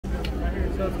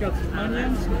So it's got some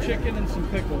onions, some chicken, and some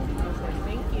pickle.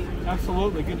 Thank you.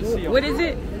 Absolutely, good to see you. What is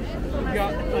it? We've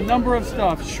got a number of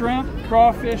stuff: shrimp,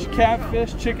 crawfish,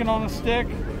 catfish, chicken on a stick,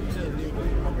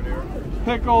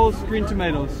 pickles, green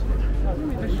tomatoes.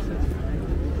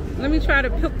 Let me try the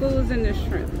pickles and the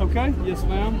shrimp. Okay, yes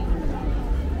ma'am.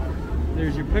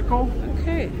 There's your pickle,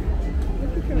 Okay.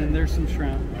 and then there's some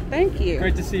shrimp. Thank you.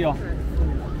 Great to see y'all.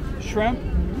 Shrimp,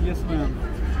 yes ma'am.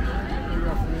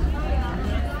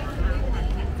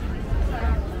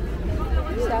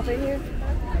 Stop in here.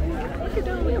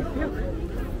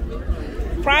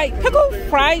 Fried pickle,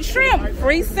 fried shrimp,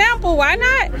 free sample. Why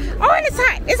not? Oh, and it's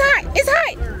hot. It's hot. It's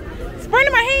hot. It's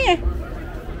burning my hand.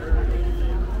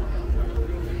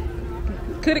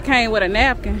 Could have came with a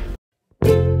napkin.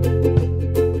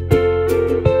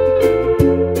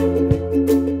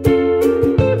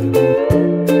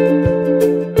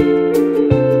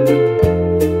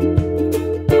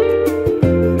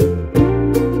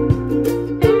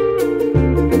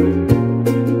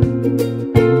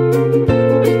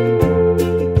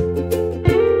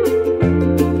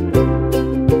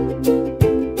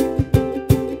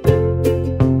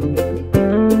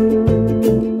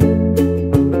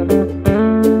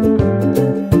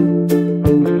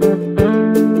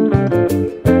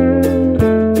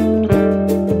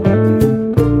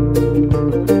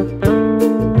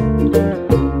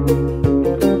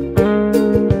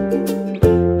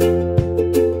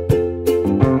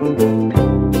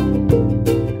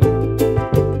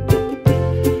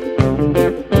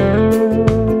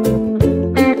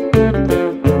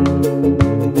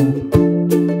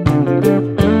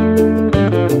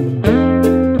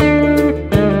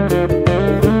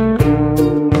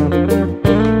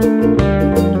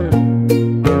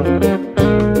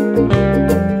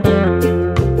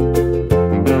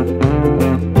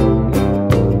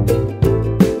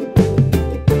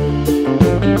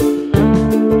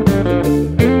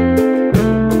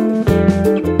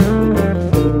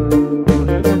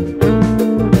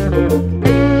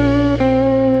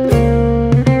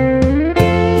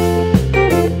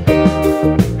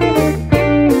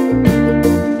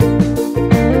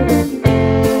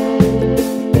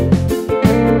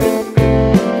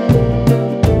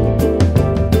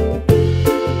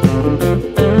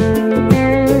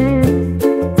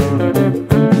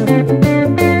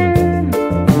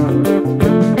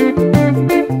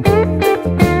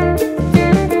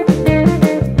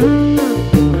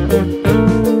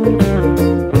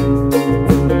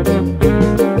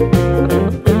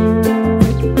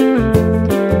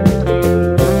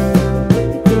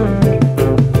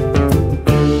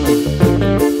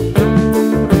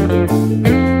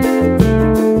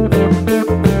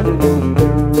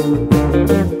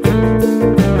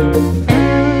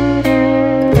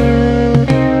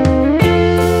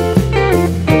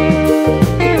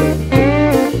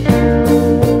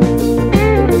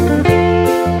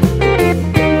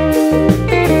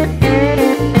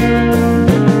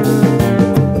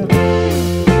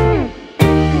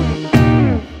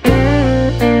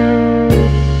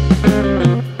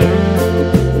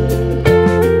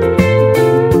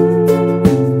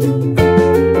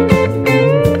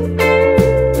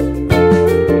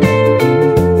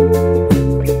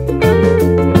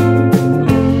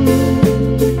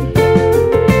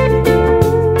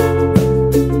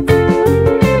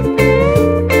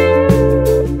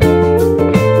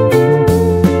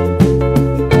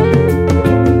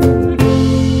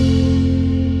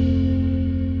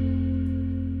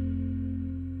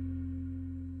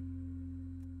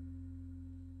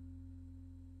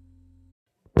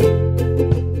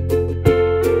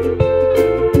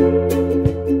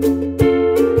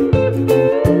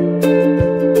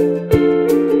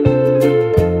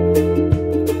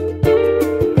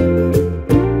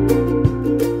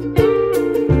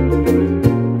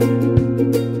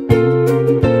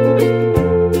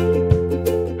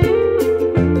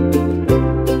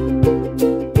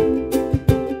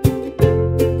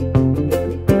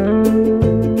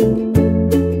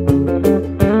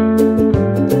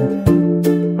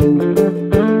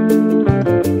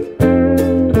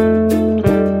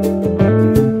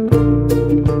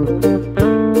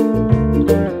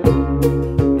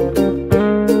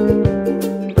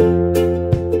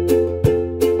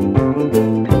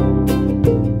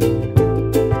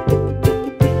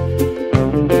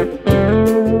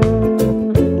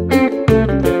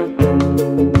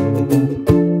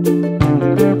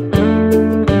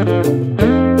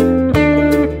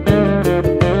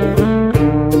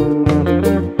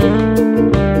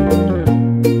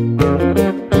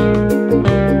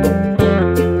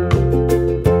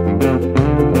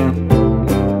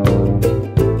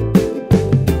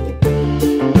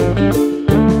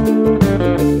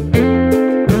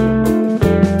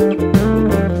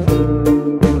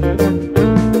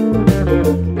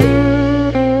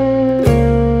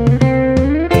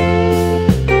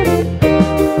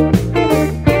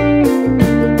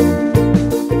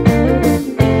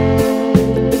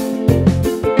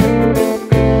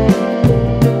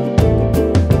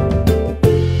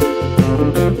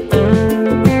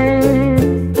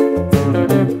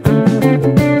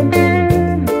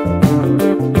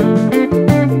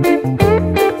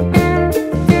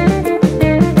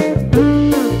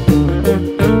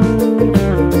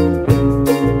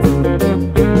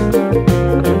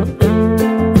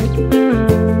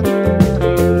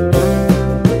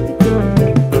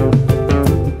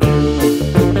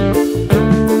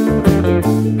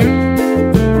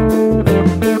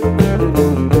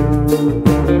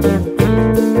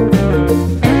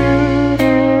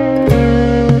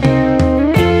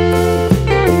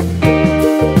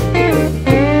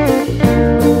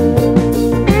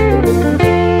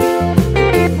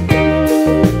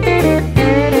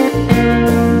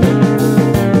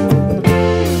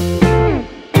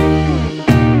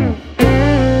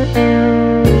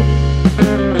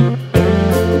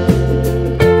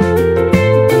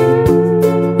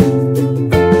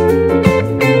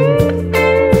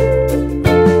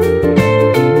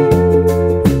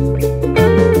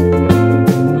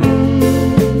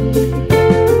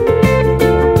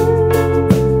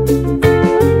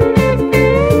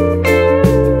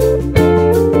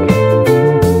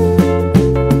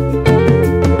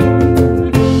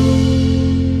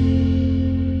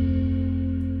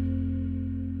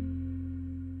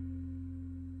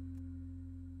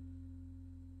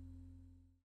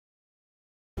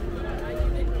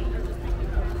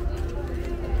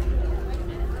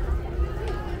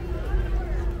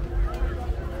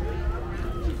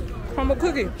 caramel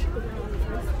cookie.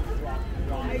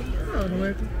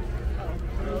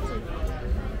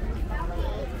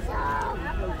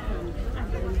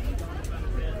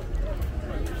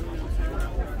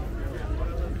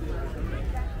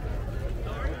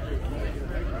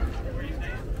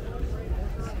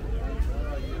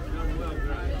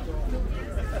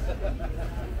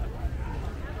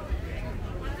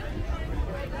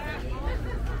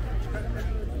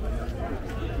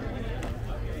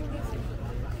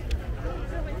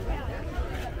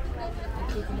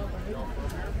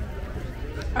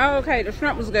 Oh, okay, the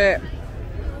shrimp was good.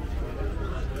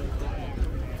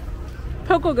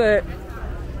 Pickle good.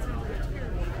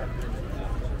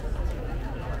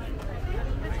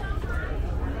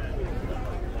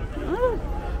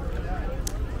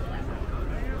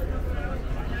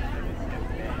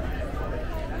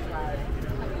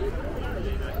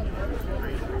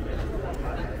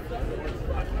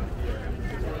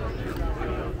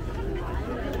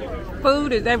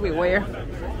 Food is everywhere.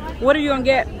 What are you gonna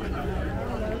get?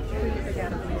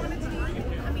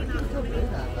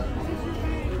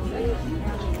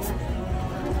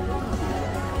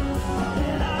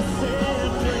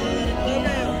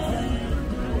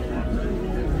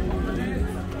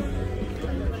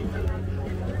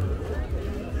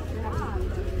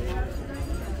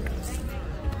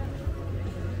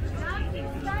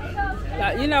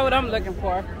 You know what I'm looking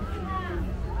for.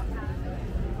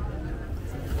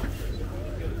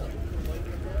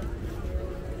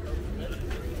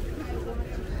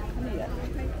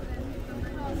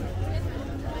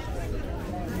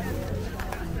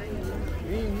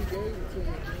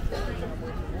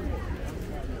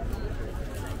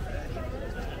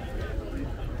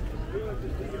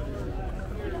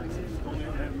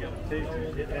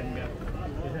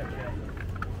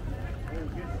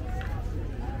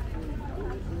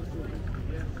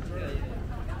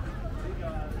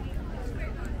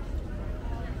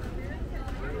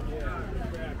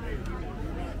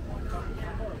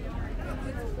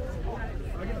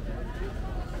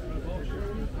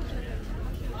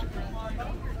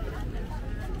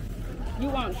 You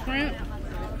want shrimp?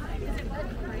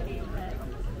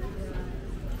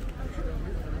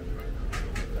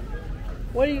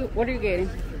 What are you getting?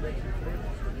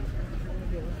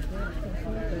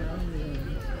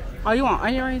 Oh, you want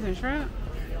onion rings and shrimp?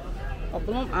 Oh,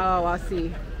 bloom. Oh, I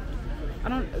see. I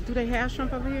don't. Do they have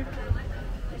shrimp over here?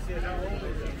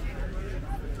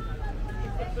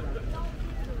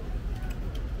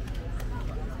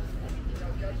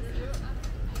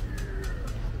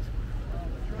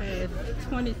 It's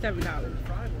 $27.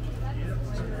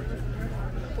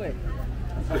 What?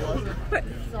 What?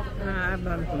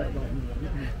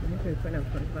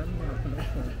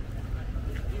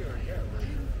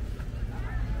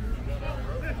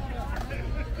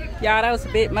 Y'all, that was a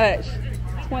bit much.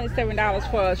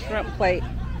 $27 for a shrimp plate.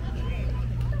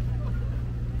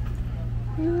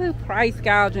 Price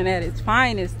gouging at its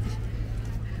finest.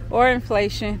 Or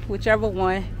inflation, whichever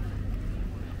one.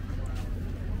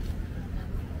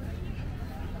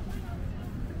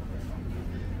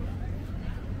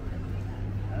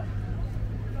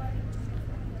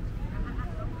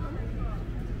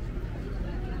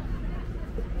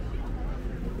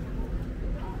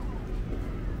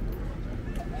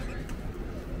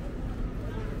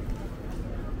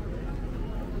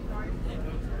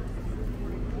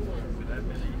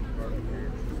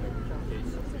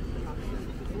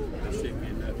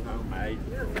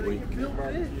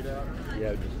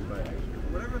 Yeah, just about.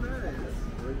 Whatever that is.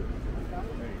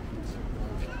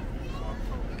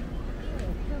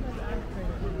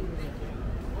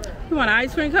 You want an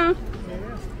ice cream cone?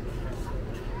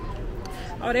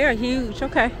 Oh, they're huge.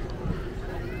 Okay.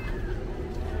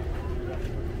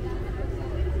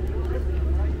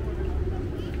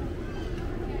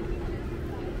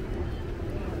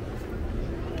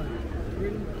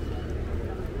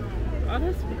 Oh,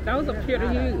 those are pretty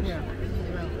huge.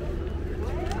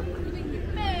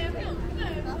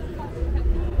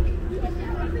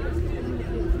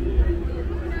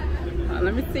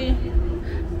 Let me see.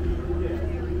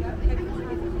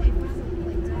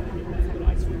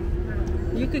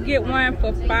 You could get one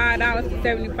for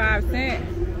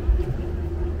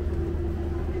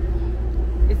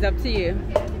 $5.75. It's up to you.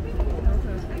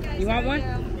 You want one?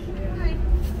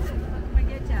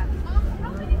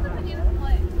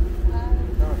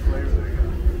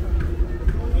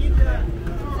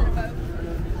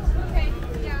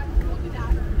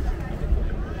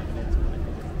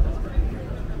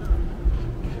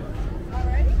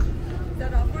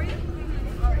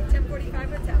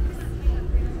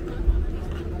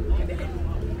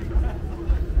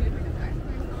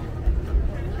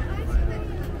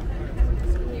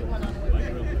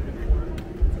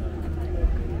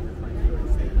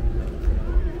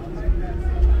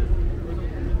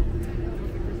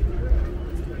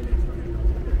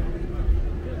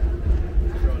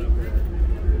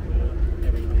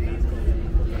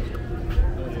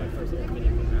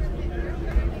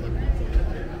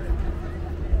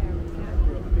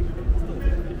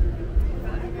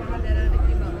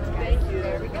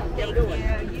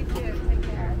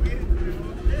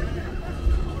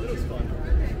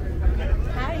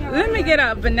 get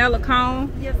a vanilla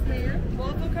cone? Yes, ma'am.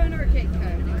 Waffle cone or a cake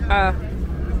cone?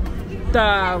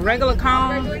 The regular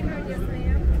cone. Regular cone, yes,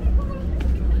 ma'am.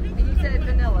 And you said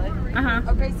vanilla.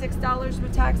 Okay, $6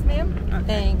 with tax, ma'am. Okay.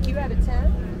 Thank you. Out of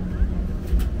 10.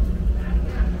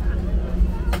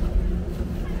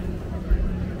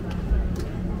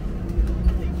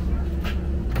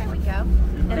 There we go.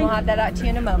 And we'll have that out to you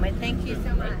in a moment. Thank you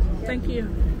so much. Thank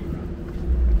you.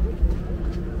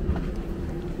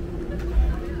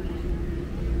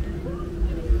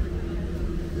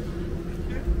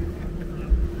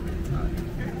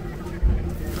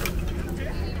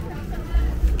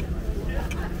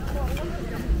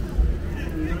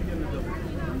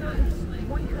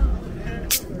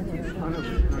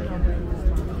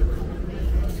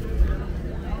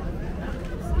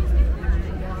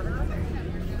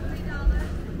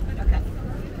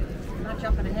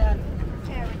 Jumping ahead.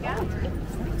 There we go.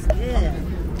 Yeah.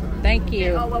 Thank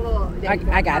you. Oh, whoa.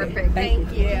 I got it.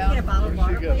 Thank you. Can you get a bottle of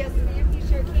water? Yes, ma'am. You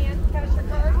sure can. Cash your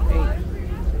card.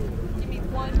 Give me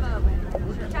one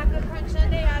moment. Chocolate crunch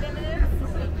sundae out of this.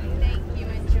 Thank you.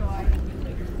 Enjoy.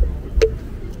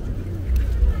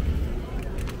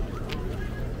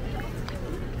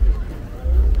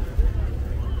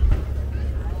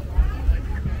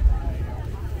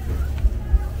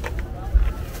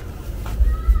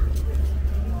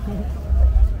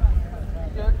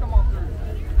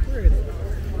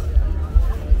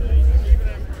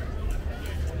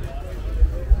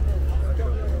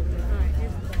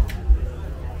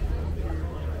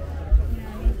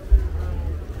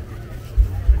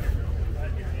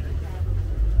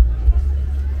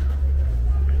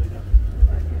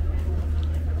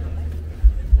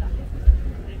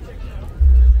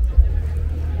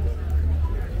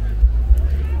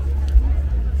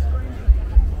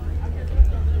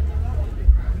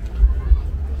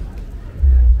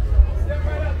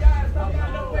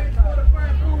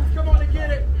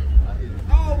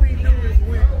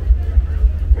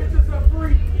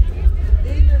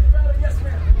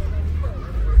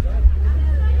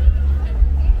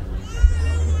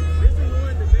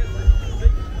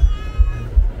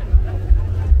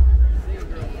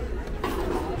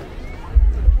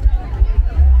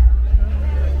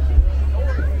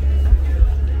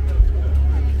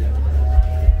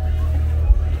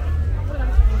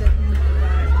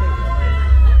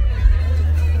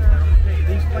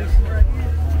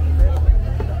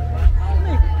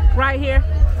 Right here.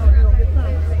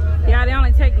 Yeah, they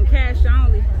only taking cash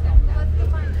only.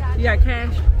 You got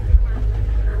cash?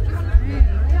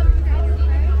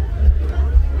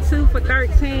 2 for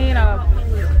 13 or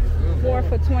 4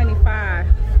 for 25.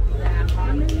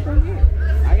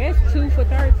 I guess 2 for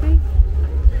 13.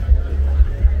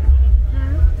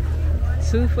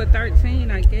 2 for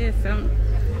 13, I guess. Kind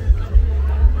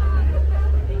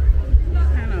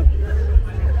of.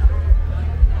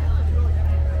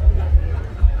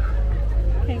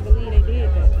 Can't believe they did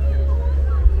that.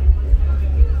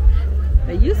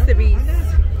 They used to be. $24.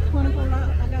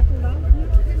 I got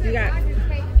 $4. You got $1?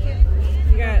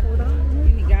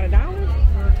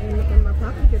 In my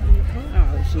pocket.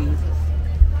 Oh, Jesus.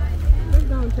 Let's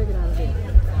go and take it out of there.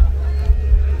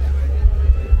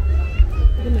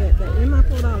 Give me that back. In my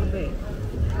 $4 bag.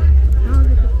 I'll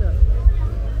get the stuff.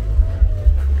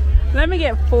 Let me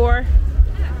get 4.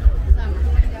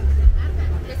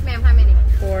 Yes, ma'am. How many?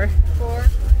 4. 4.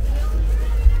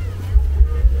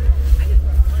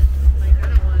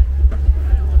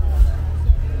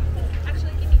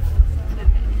 Actually, give me.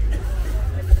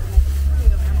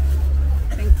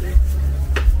 Thank you.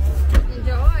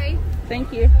 Enjoy. Thank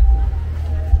you.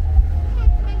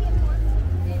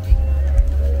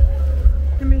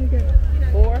 How many you get?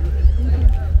 4.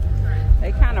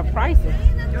 They kind of pricey.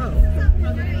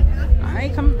 I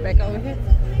ain't coming back over here.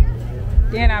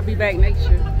 Then I'll be back next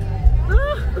year.